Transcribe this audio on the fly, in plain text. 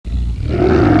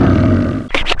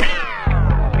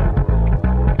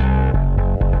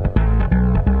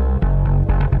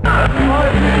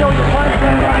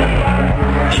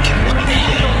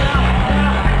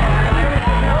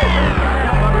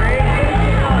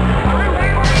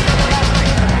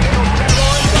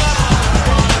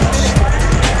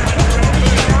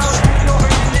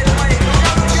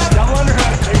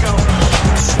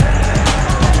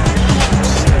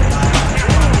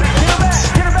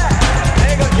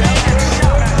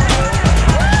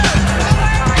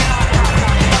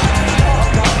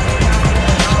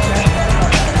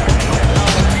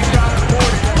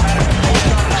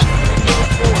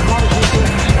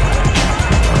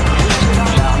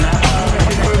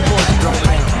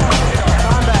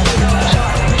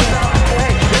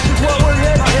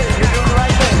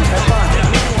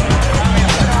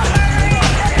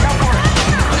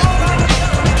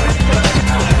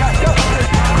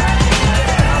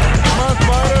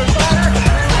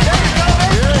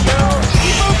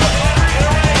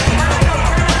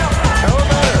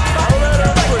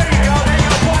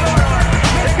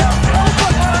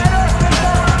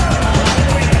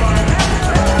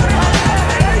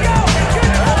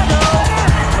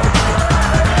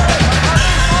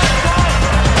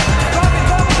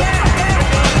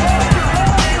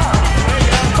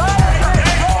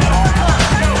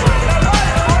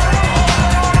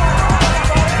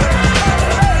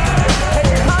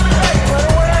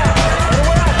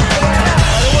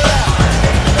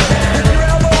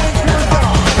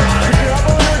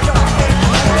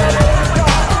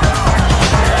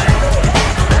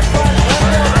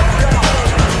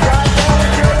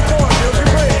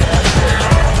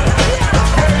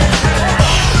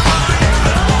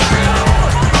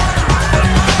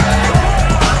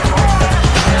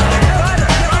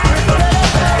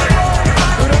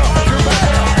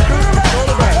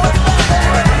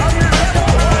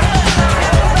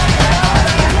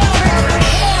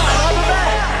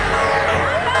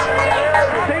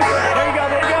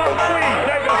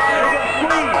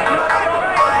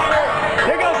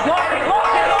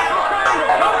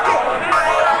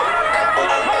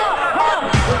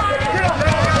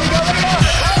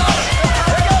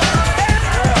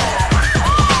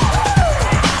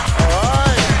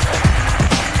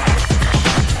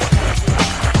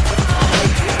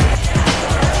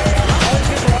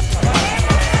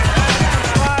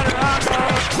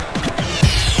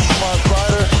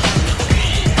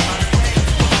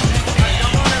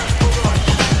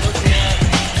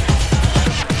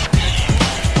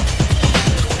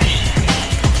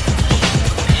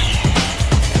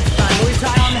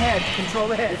control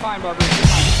the head. You're fine, Barbarie. You're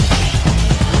fine.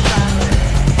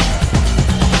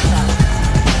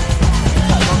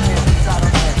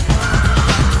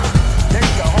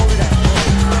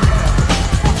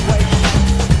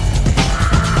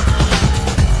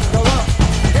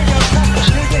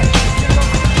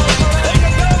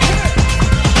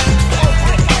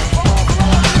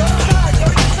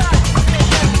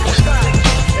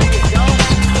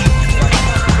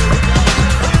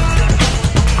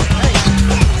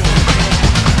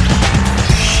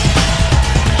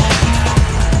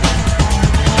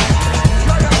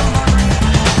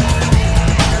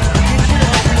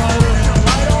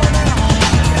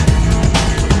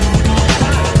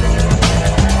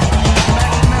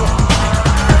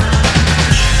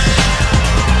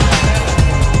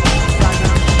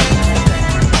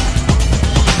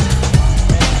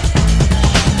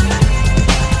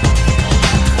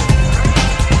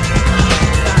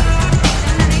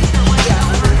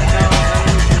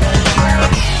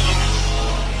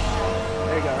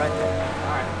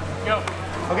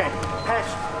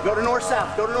 Go to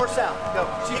north-south. Go to north-south. Go.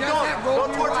 She Keep does going. that. Roll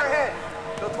Go towards her head.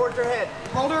 Go towards her head.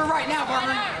 Roll to her right now,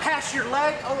 Barbarie. Pass your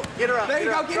leg. Oh, get her up. There you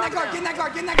go. Get in that guard. Get in that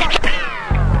guard. Get in that guard.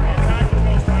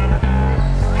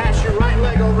 Pass your right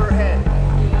leg over her head.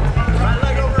 Right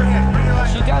leg over her head. Bring your leg.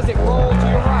 She does it. Roll to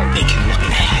your right. Make him look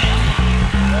mad.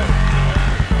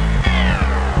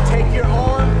 Take your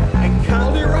arm and come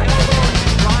Roll to your right.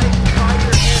 Try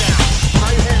your head out. Try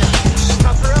your head out.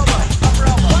 Tuck her elbow. Tuck her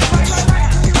elbow. Right.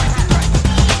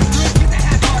 Get that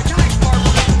hat guard. Nice,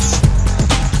 Barbarie.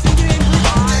 Sink it in.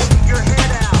 Try your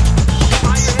head out.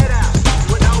 Try your head out.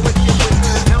 With your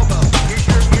elbow. Use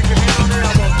your hand on her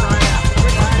elbow. Try it out.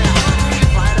 Try it out.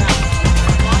 Try it out.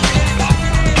 Lock it in.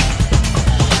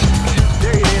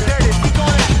 There it is. There it is. Keep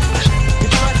going out.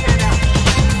 Get your right hand out.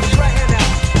 Get your right hand out.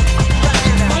 Right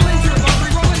hand out. Roll into it,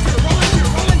 Barbarie. Roll into it. Roll into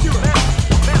it. Roll into it.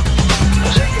 Mount.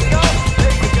 There you go.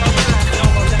 There you go.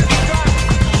 Elbow there. Keep going.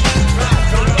 Right.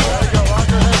 Go. Lock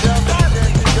her head down.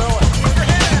 Keep going. Keep your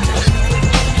head out.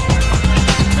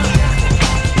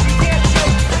 You can't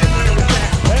choke in there with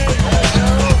that. There you go.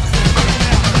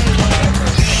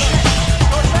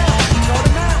 Go to mount. Go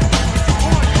to mount.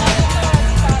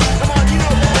 Come on, you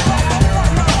know that.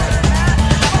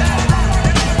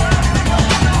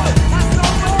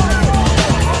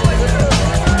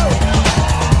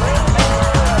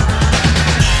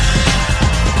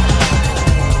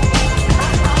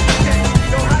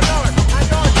 Go high guard. High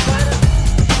guard, Spider.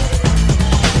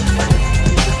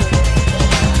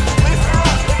 Lift her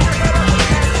up. Lift your head up.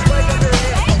 Leg under her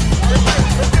head.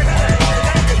 Lift your head.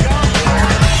 There you go.